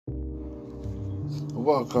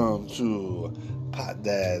Welcome to Pot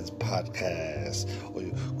Dad's Podcast, or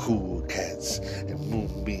you cool cats and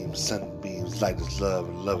moonbeams, sunbeams, light is love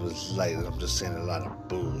and love is light. And I'm just saying a lot of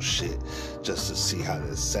bullshit just to see how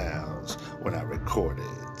this sounds when I record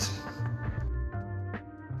it.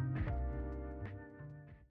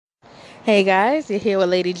 Hey guys, you're here with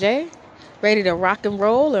Lady J, ready to rock and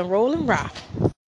roll and rock.